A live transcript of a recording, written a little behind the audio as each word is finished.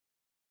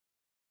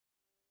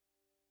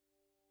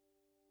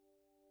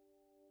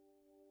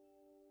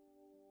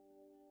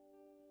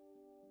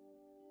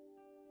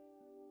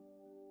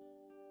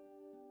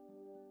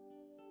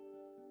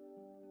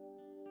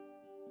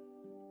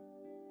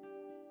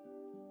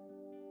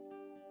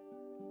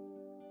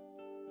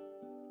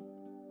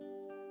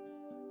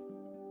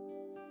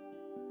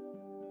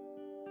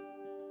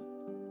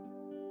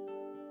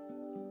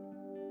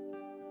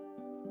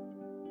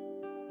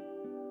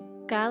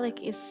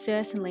Garlic is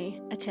certainly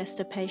a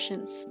test of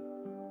patience,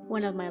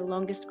 one of my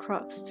longest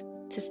crops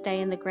to stay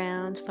in the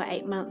ground for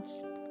 8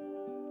 months.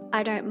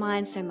 I don't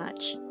mind so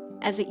much,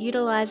 as it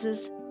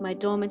utilises my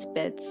dormant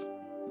beds.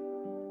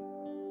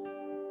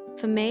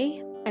 For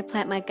me, I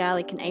plant my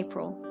garlic in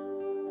April,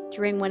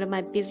 during one of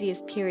my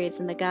busiest periods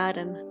in the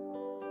garden.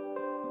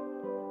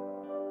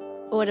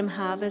 Autumn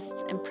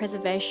harvests and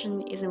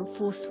preservation is in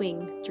full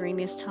swing during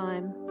this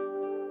time.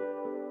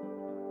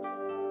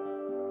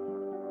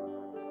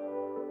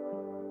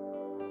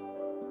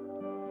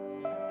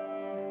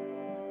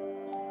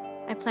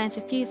 I plant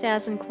a few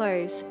thousand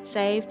cloves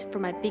saved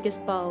from my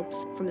biggest bulbs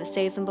from the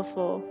season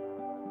before.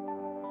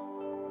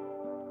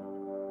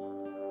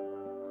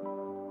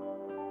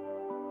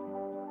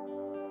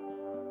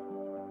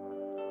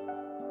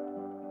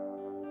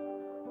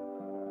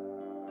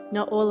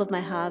 Not all of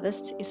my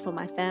harvest is for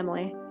my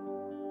family.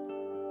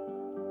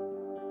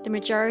 The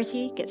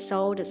majority gets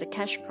sold as a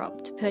cash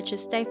crop to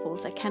purchase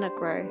staples I cannot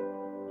grow.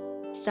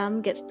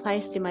 Some gets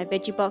placed in my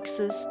veggie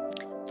boxes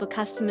for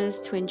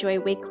customers to enjoy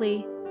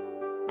weekly,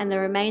 and the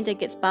remainder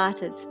gets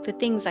bartered for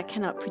things I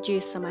cannot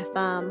produce on my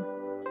farm.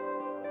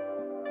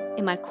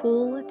 In my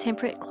cool,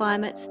 temperate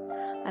climate,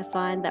 I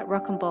find that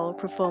rock and bowl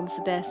performs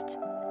the best,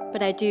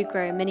 but I do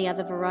grow many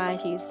other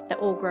varieties that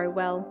all grow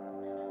well,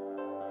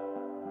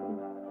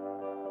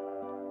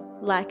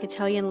 like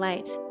Italian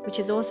late, which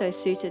is also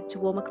suited to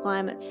warmer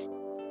climates,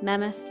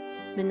 mammoth,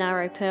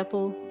 Monaro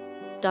purple,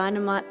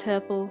 dynamite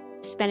purple,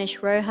 Spanish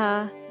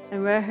roja,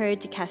 and rojo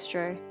de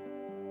Castro.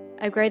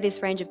 I grow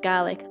this range of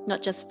garlic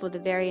not just for the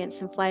variance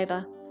and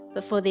flavour,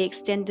 but for the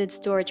extended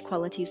storage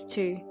qualities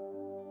too.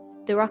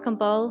 The rock and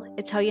bowl,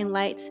 Italian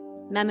late,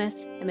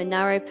 mammoth, and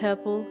Monaro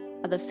purple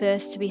are the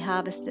first to be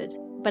harvested,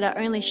 but are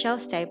only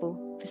shelf stable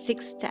for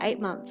 6 to 8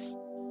 months,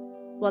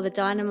 while the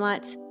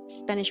dynamite,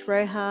 Spanish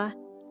roja,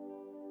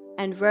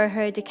 and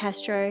rojo de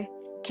Castro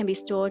can be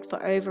stored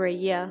for over a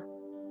year.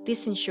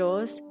 This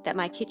ensures that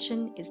my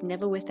kitchen is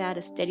never without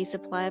a steady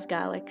supply of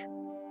garlic.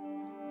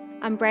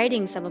 I'm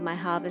braiding some of my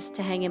harvest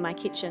to hang in my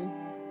kitchen.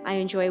 I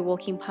enjoy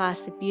walking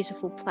past the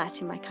beautiful plait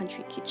in my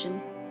country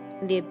kitchen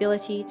and the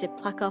ability to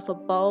pluck off a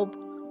bulb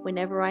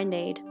whenever I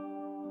need.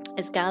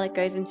 As garlic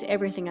goes into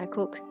everything I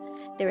cook,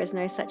 there is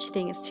no such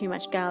thing as too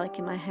much garlic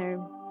in my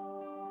home.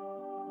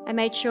 I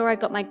made sure I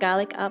got my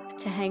garlic up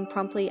to hang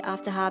promptly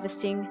after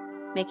harvesting,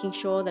 making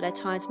sure that I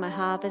timed my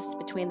harvest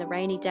between the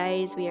rainy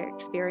days we are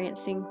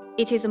experiencing.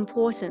 It is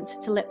important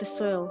to let the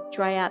soil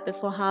dry out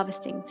before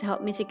harvesting to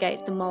help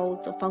mitigate the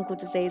molds or fungal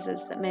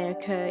diseases that may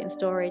occur in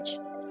storage.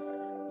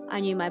 I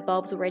knew my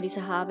bulbs were ready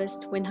to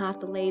harvest when half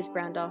the leaves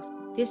browned off.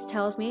 This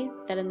tells me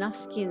that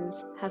enough skins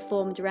have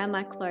formed around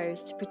my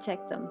cloves to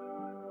protect them.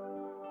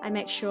 I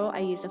make sure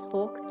I use a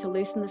fork to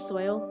loosen the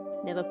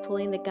soil, never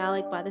pulling the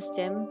garlic by the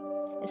stem,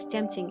 as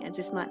tempting as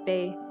this might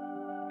be,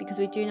 because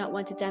we do not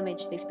want to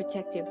damage these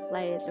protective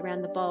layers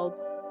around the bulb.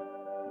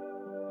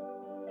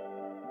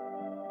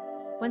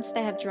 Once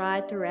they have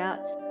dried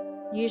throughout,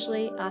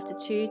 usually after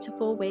 2 to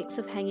 4 weeks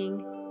of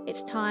hanging,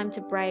 it's time to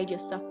braid your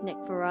soft neck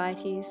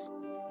varieties.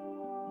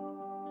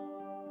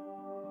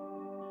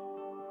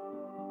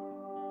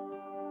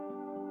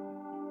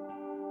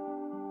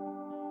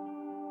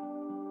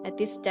 At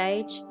this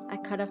stage, I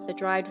cut off the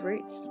dried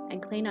roots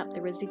and clean up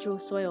the residual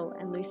soil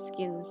and loose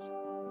skins.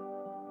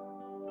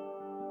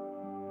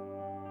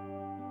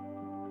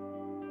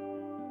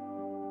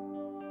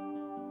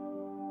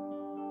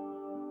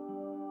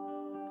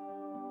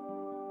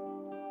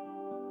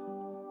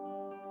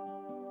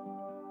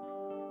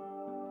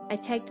 I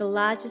take the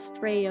largest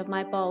 3 of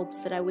my bulbs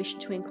that I wish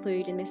to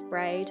include in this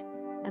braid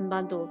and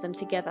bundle them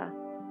together,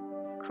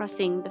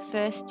 crossing the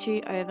first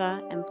 2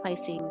 over and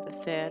placing the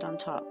 3rd on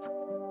top.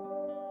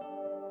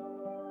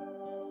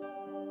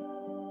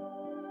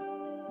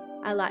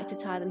 I like to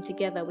tie them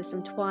together with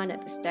some twine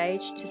at this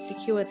stage to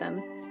secure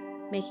them,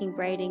 making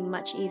braiding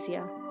much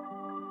easier.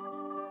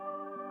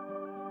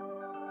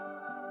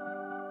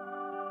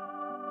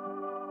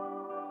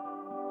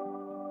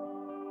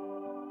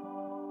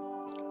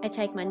 I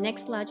take my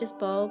next largest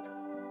bulb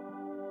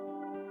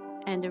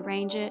and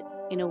arrange it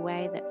in a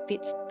way that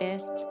fits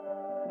best,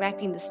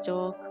 wrapping the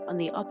stalk on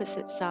the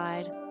opposite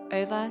side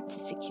over to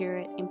secure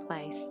it in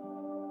place.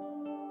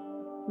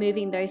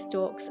 Moving those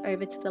stalks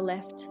over to the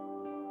left,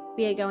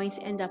 we are going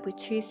to end up with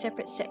 2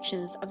 separate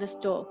sections of the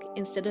stalk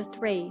instead of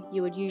 3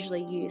 you would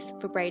usually use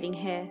for braiding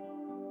hair.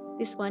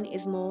 This one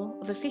is more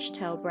of a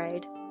fishtail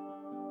braid.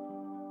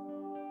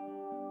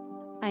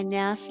 I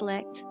now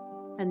select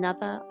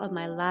another of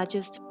my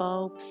largest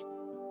bulbs,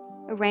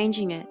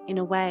 arranging it in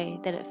a way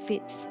that it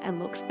fits and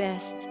looks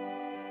best,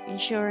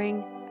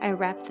 ensuring I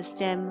wrap the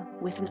stem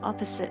with an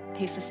opposite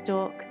piece of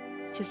stalk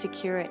to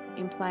secure it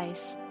in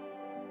place.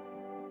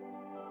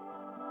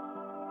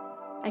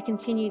 I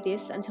continue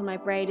this until my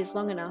braid is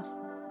long enough.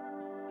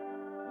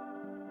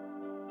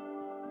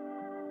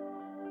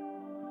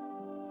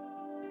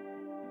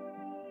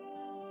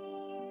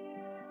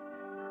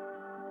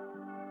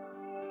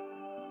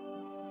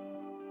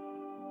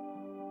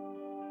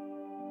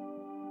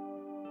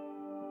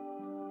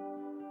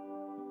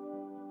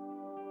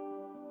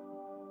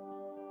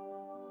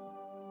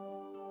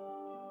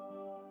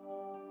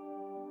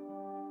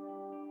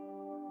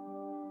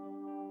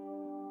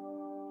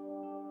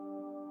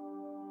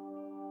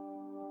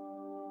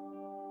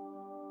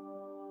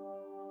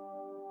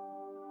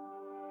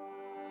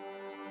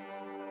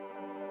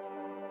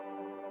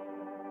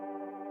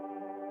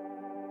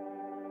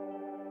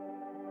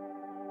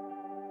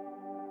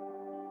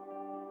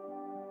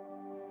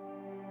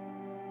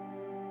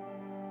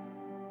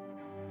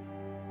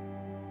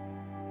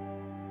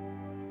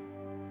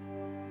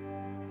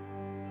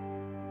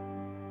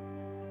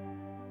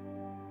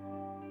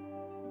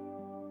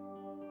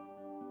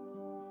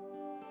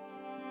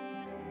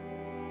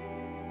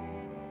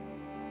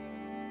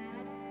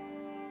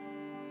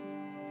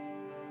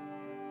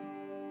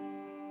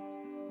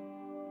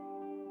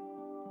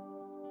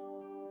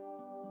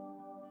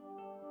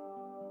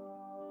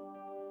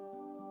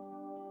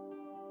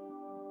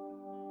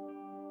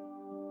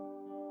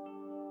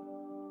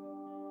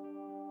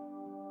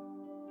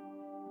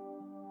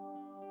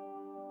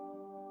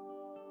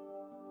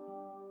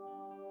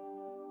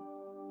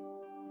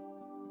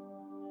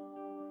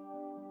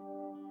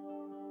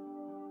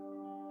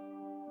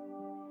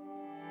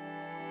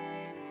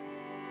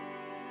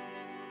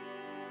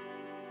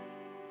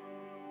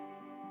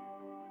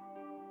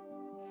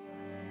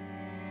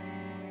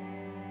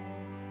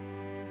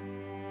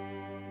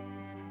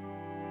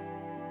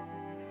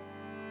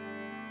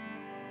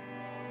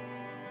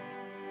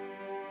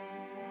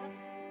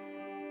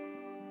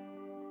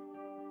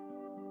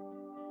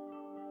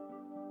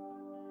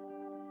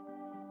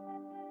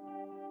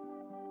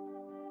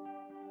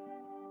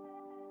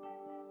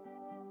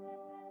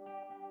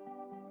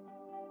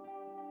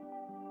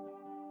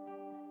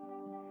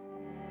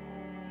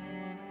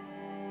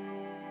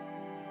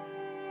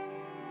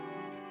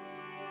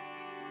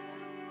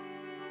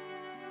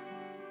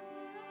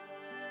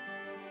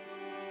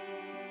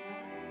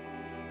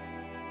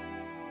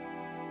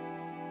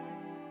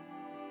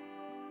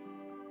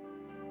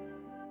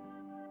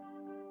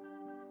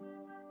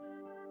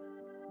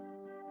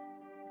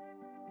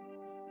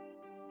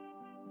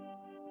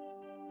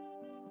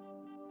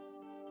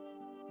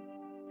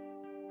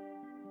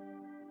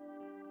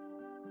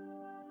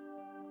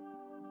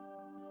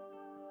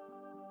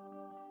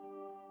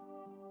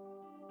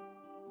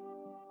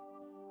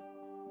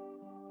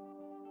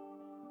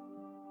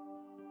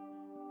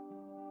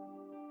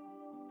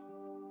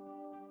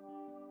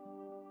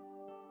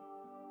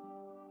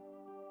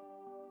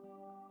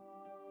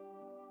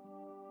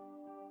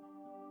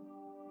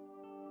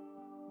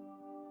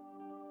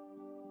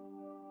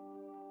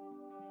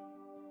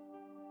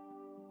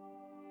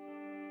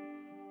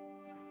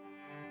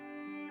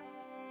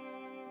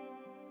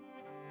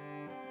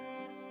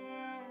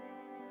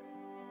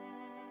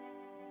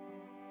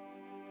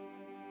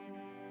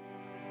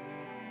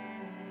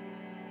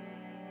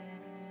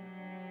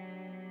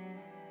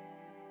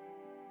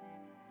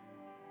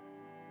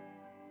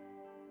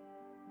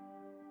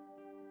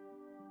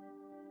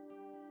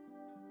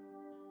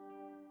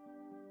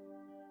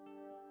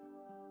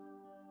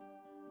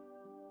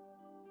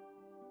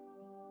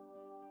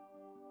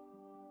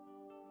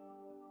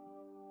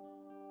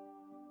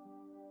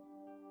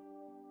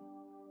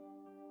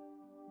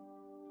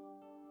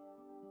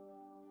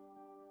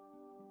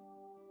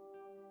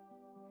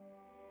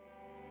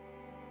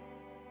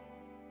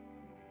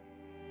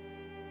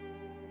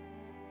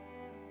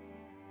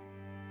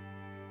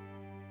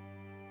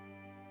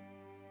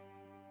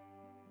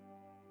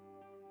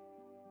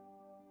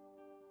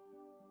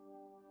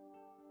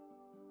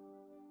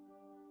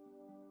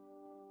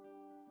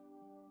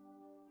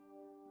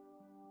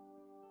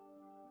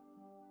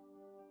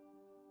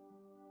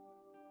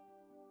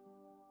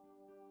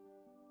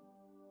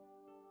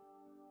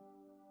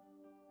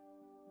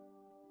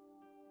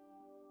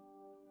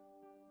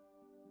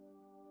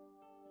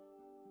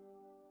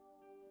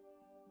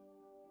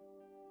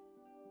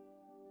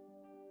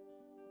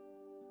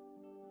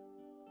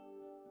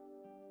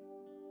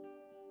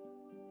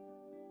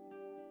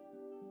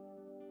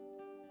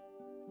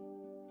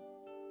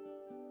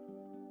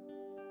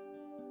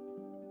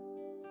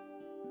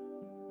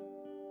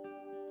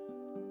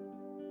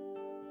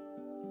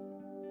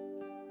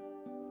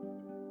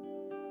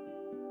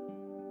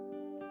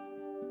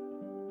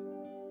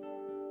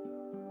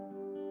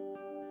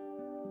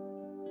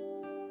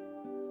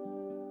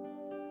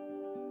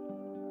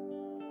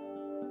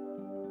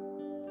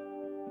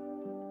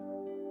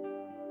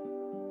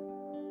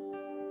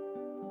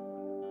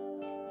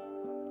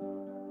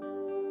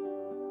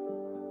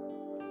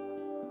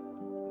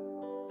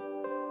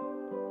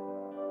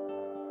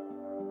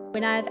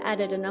 When I have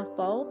added enough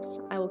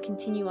bulbs, I will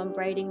continue on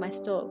braiding my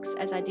stalks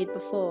as I did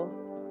before.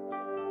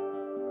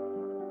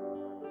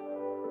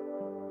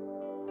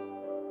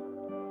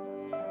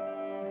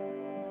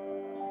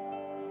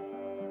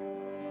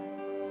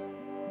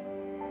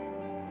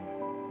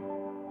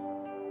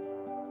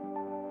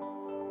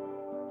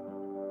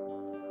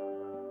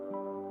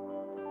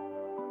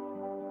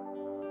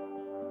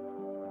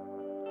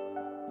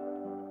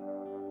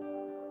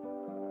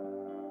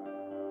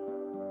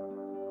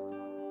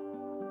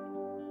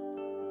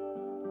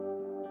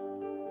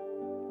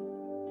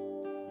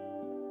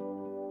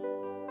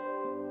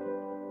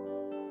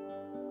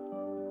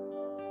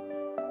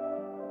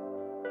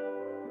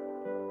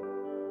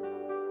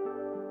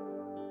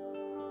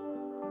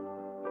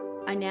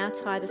 I now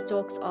tie the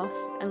stalks off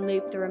and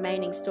loop the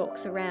remaining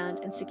stalks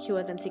around and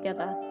secure them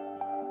together.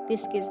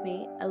 This gives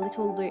me a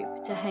little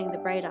loop to hang the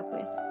braid up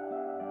with.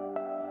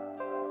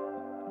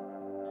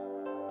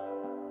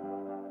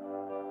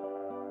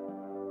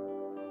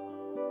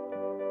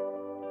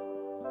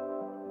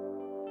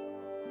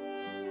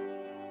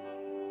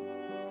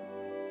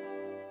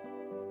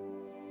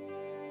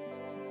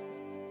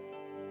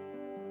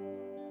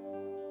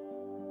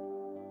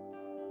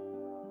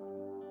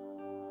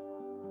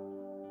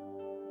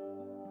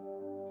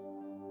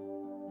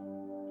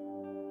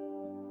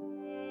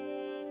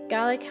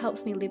 Garlic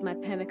helps me live my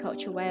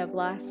permaculture way of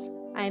life.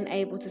 I am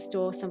able to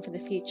store some for the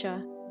future,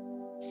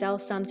 sell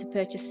some to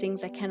purchase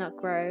things I cannot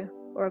grow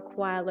or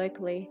acquire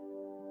locally,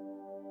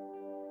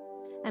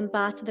 and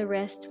barter the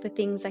rest for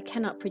things I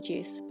cannot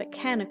produce but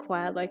can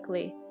acquire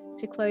locally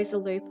to close the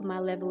loop on my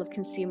level of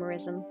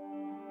consumerism.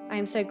 I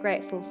am so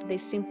grateful for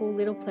these simple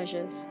little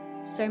pleasures.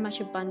 So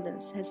much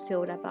abundance has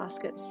filled our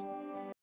baskets.